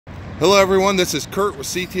Hello everyone, this is Kurt with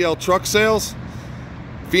CTL Truck Sales.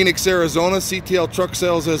 Phoenix, Arizona. CTL Truck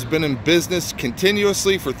Sales has been in business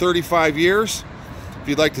continuously for 35 years. If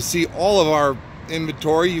you'd like to see all of our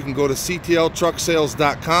inventory, you can go to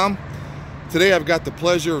ctltrucksales.com. Today I've got the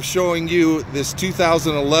pleasure of showing you this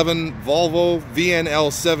 2011 Volvo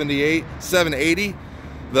VNL 780.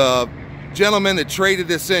 The gentleman that traded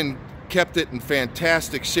this in kept it in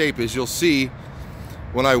fantastic shape, as you'll see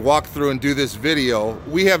when I walk through and do this video.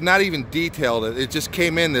 We have not even detailed it. It just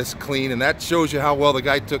came in this clean, and that shows you how well the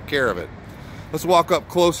guy took care of it. Let's walk up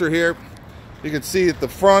closer here. You can see at the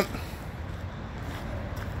front,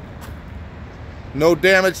 no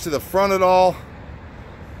damage to the front at all.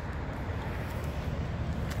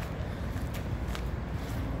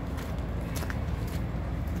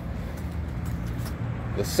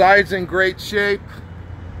 The side's in great shape.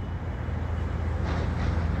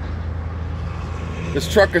 This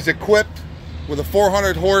truck is equipped with a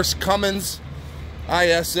 400 horse Cummins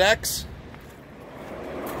ISX.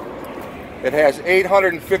 It has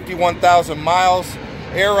 851,000 miles,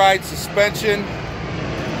 air ride suspension. You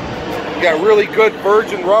got really good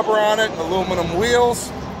virgin rubber on it, aluminum wheels.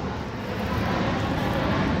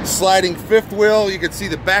 Sliding fifth wheel. You can see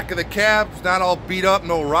the back of the cab. It's not all beat up,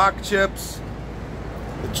 no rock chips.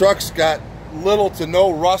 The truck's got little to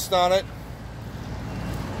no rust on it.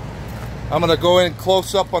 I'm going to go in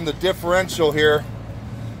close up on the differential here.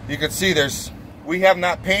 You can see we have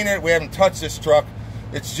not painted it, we haven't touched this truck.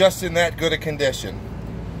 It's just in that good a condition.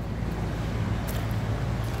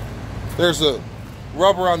 There's a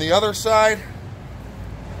rubber on the other side.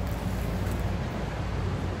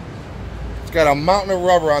 It's got a mountain of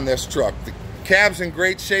rubber on this truck. The cab's in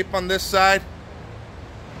great shape on this side.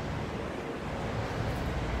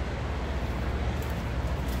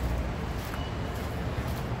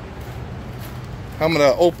 I'm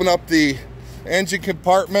going to open up the engine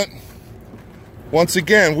compartment. Once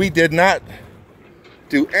again, we did not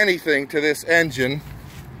do anything to this engine.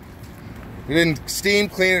 We didn't steam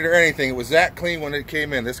clean it or anything. It was that clean when it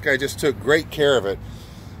came in. This guy just took great care of it.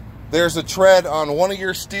 There's a tread on one of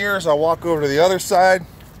your steers. I'll walk over to the other side,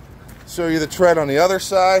 show you the tread on the other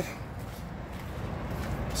side.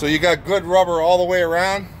 So you got good rubber all the way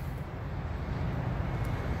around.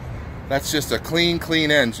 That's just a clean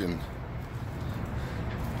engine.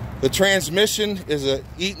 The transmission is a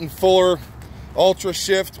Eaton Fuller Ultra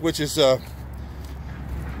Shift, which is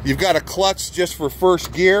you've got a clutch just for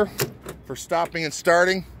first gear, for stopping and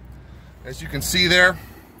starting. As you can see there,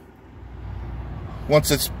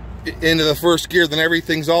 once it's into the first gear, then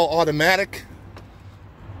everything's all automatic.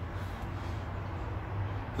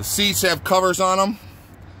 The seats have covers on them.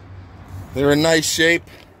 They're in nice shape.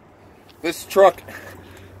 This truck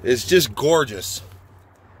is just gorgeous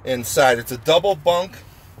inside. It's a double bunk.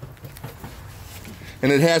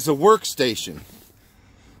 And it has a workstation.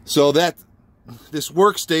 So that this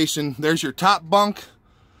workstation, there's your top bunk.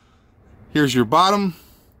 Here's your bottom.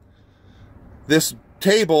 This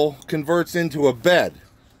table converts into a bed.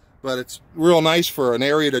 But it's real nice for an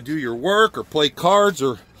area to do your work or play cards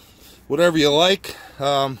or whatever you like.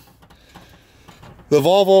 The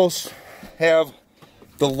Volvos have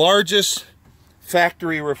the largest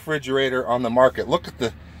factory refrigerator on the market. Look at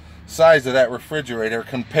the size of that refrigerator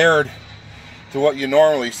compared to what you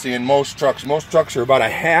normally see in most trucks. Most trucks are about a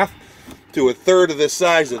half to a third of the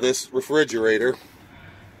size of this refrigerator.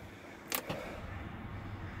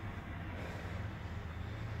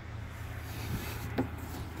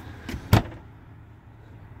 A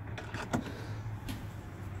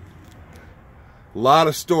lot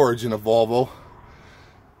of storage in a Volvo.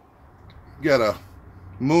 Got a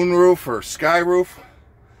moonroof or sky roof.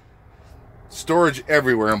 Storage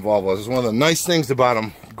everywhere in Volvos. It's one of the nice things about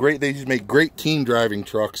them. Great, they just make great team driving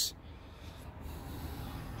trucks.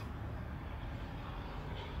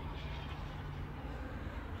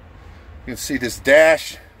 You can see this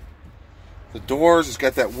dash, the doors, it's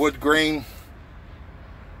got that wood grain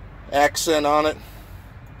accent on it.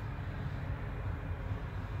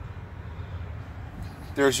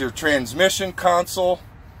 There's your transmission console.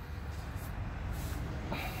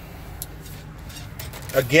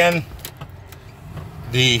 Again,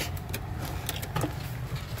 the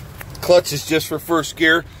clutch is just for first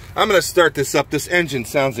gear. I'm going to start this up. This engine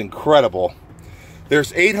sounds incredible.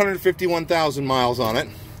 There's 851,000 miles on it.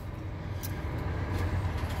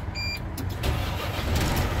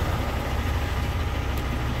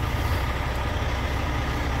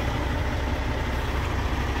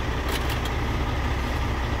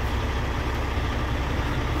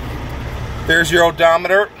 There's your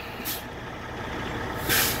odometer.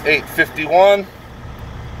 851.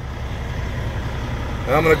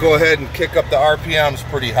 And I'm going to go ahead and kick up the RPMs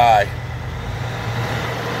pretty high.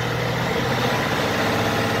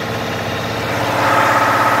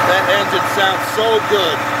 That engine sounds so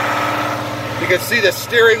good. You can see the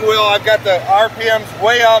steering wheel. I've got the RPMs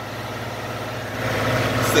way up.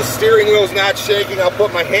 The steering wheel's not shaking. I'll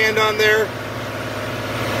put my hand on there.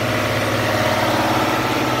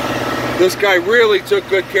 This guy really took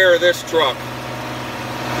good care of this truck.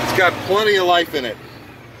 It's got plenty of life in it.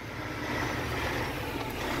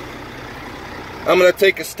 I'm going to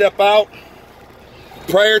take a step out.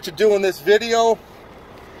 Prior to doing this video,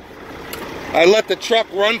 I let the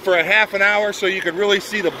truck run for a half an hour so you could really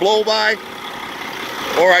see the blow-by,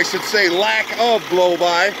 or I should say lack of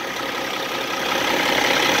blow-by.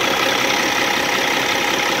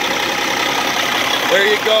 There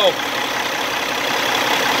you go.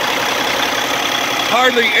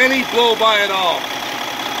 Hardly any blow-by at all.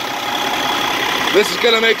 This is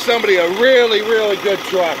going to make somebody a really, really good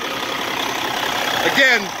truck.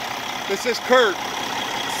 Again, this is Kurt,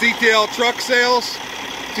 CTL Truck Sales,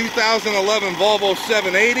 2011 Volvo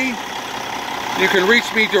 780. You can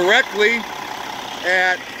reach me directly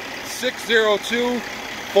at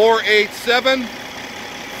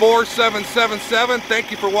 602-487-4777.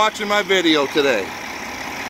 Thank you for watching my video today.